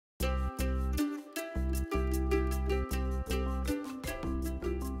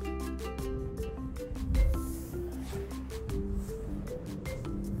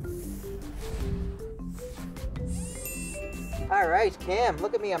All right, Kim,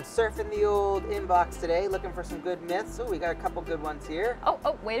 look at me. I'm surfing the old inbox today, looking for some good myths. Oh, we got a couple good ones here.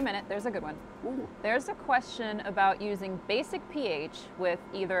 Oh, wait a minute. There's a good one. Ooh. There's a question about using basic pH with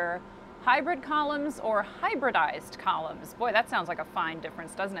either hybrid columns or hybridized columns. Boy, that sounds like a fine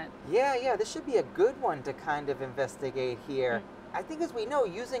difference, doesn't it? Yeah, this should be a good one to kind of investigate here. I think, as we know,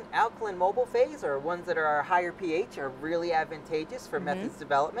 using alkaline mobile phase, or ones that are higher pH, are really advantageous for methods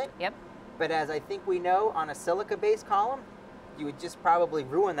development. Yep. But as I think we know, on a silica-based column, you would just probably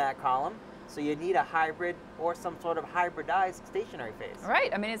ruin that column. So you need a hybrid or some sort of hybridized stationary phase.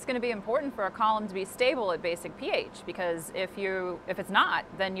 Right. I mean, it's going to be important for a column to be stable at basic pH, because if it's not,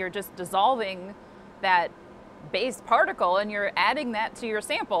 then you're just dissolving that base particle and you're adding that to your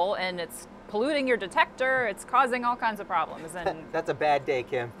sample, and it's polluting your detector. It's causing all kinds of problems. And that's a bad day,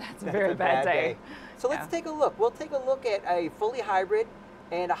 Kim. That's a very bad day. So let's take a look. We'll take a look at a fully hybrid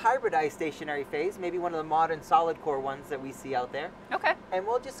and a hybridized stationary phase, maybe one of the modern solid core ones that we see out there. Okay. And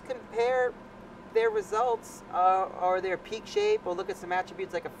we'll just compare their results or their peak shape. We'll look at some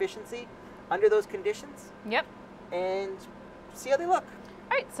attributes like efficiency under those conditions. Yep. And see how they look.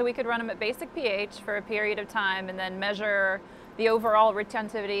 All right, so we could run them at basic pH for a period of time and then measure the overall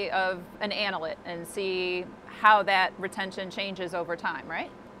retentivity of an analyte and see how that retention changes over time, right?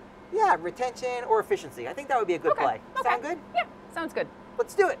 Yeah, retention or efficiency. I think that would be a good play. Okay. Sound good? Yeah, sounds good.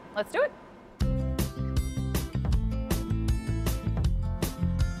 Let's do it. Let's do it.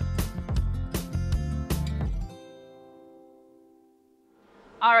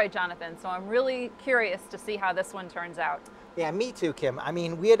 All right, Jonathan, so I'm really curious to see how this one turns out. Yeah, me too, Kim. I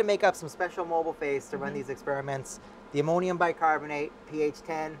mean, we had to make up some special mobile phase to run these experiments. The ammonium bicarbonate, pH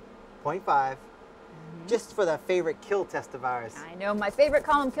 10.5, just for the favorite kill test of ours. I know, my favorite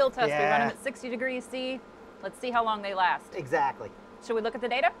column kill test. Yeah. We run them at 60 degrees C. Let's see how long they last. Exactly. Should we look at the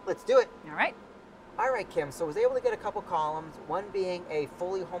data? Let's do it. All right. All right, Kim, so I was able to get a couple columns, one being a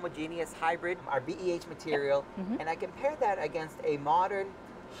fully homogeneous hybrid, our BEH material, and I compared that against a modern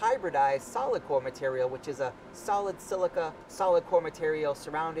hybridized solid core material, which is a solid silica solid core material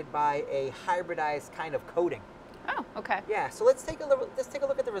surrounded by a hybridized kind of coating. Oh, okay. Yeah, so let's take a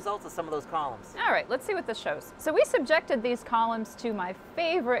look at the results of some of those columns. All right, let's see what this shows. So we subjected these columns to my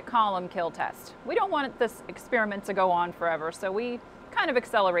favorite column kill test. We don't want this experiment to go on forever, so we kind of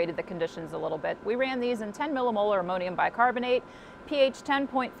accelerated the conditions a little bit. We ran these in 10 millimolar ammonium bicarbonate, pH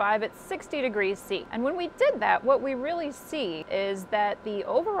 10.5 at 60 degrees C. And when we did that, what we really see is that the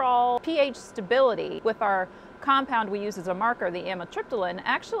overall pH stability with our compound we use as a marker, the amitriptyline,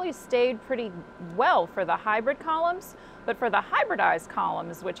 actually stayed pretty well for the hybrid columns, but for the hybridized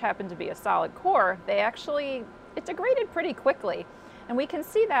columns, which happen to be a solid core, it degraded pretty quickly. And we can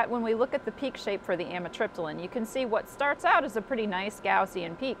see that when we look at the peak shape for the amitriptyline. You can see what starts out as a pretty nice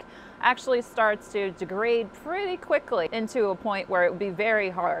Gaussian peak actually starts to degrade pretty quickly into a point where it would be very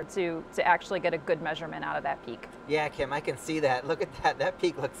hard to actually get a good measurement out of that peak. Yeah, Kim, I can see that. Look at that. That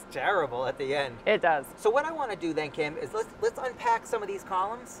peak looks terrible at the end. It does. So what I want to do then, Kim, is let's unpack some of these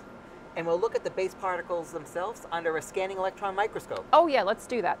columns, and we'll look at the base particles themselves under a scanning electron microscope. Oh yeah, let's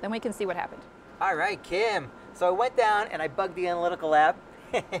do that. Then we can see what happened. All right, Kim. So I went down and I bugged the analytical lab.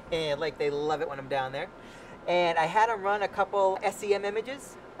 Like they love it when I'm down there. And I had them run a couple SEM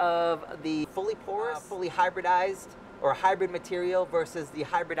images of the fully porous, fully hybridized, or hybrid material versus the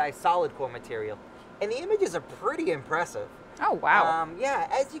hybridized solid core material. And the images are pretty impressive. Oh, wow. Yeah,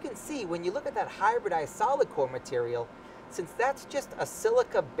 as you can see, when you look at that hybridized solid core material, since that's just a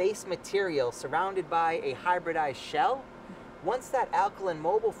silica-based material surrounded by a hybridized shell, once that alkaline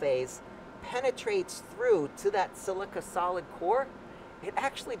mobile phase penetrates through to that silica solid core, it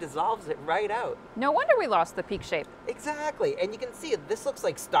actually dissolves it right out. No wonder we lost the peak shape. Exactly, and you can see this looks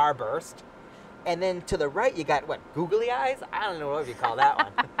like starburst. And then to the right, you got, what, googly eyes? I don't know what you call that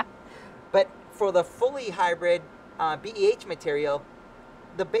one. But for the fully hybrid BEH material,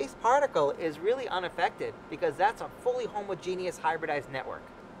 the base particle is really unaffected because that's a fully homogeneous hybridized network.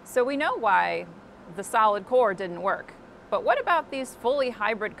 So we know why the solid core didn't work. But what about these fully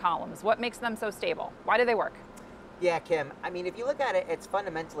hybrid columns? What makes them so stable? Why do they work? Yeah, Kim, I mean, if you look at it, it's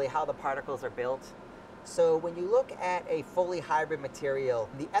fundamentally how the particles are built. So when you look at a fully hybrid material,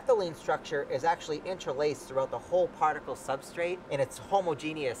 the ethylene structure is actually interlaced throughout the whole particle substrate, and it's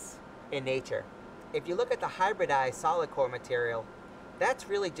homogeneous in nature. If you look at the hybridized solid core material, that's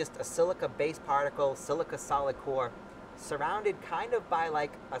really just a silica-based particle, silica solid core, surrounded kind of by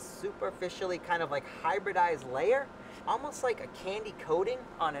like a superficially kind of like hybridized layer, almost like a candy coating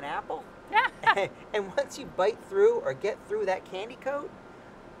on an apple. And once you bite through or get through that candy coat,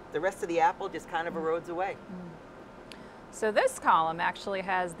 the rest of the apple just kind of erodes away. So this column actually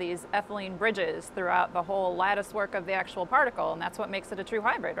has these ethylene bridges throughout the whole lattice work of the actual particle, and that's what makes it a true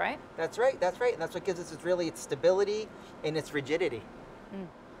hybrid, right? That's right, and that's what gives us its stability and its rigidity.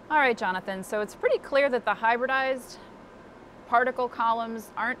 All right, Jonathan, so it's pretty clear that the hybridized particle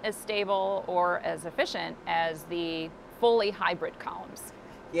columns aren't as stable or as efficient as the fully hybrid columns.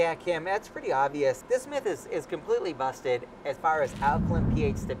 Yeah, Kim, that's pretty obvious. This myth is completely busted as far as alkaline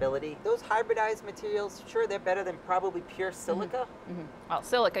pH stability. Those hybridized materials, sure, they're better than probably pure silica. Well,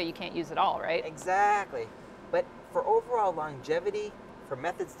 silica you can't use at all, right? Exactly. But for overall longevity, for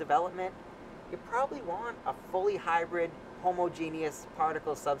methods development, you probably want a fully hybrid, homogeneous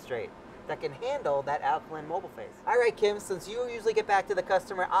particle substrate that can handle that alkaline mobile phase. All right, Kim, since you usually get back to the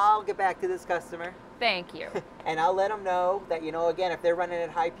customer, I'll get back to this customer. Thank you. And I'll let them know that, again, if they're running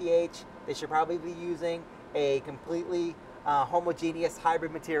at high pH, they should probably be using a completely homogeneous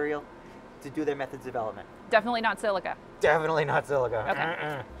hybrid material to do their methods development. Definitely not silica. Definitely not silica.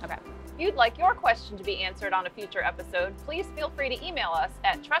 Okay. Okay. If you'd like your question to be answered on a future episode, please feel free to email us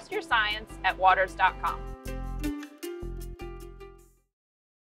at trustyourscience@waters.com.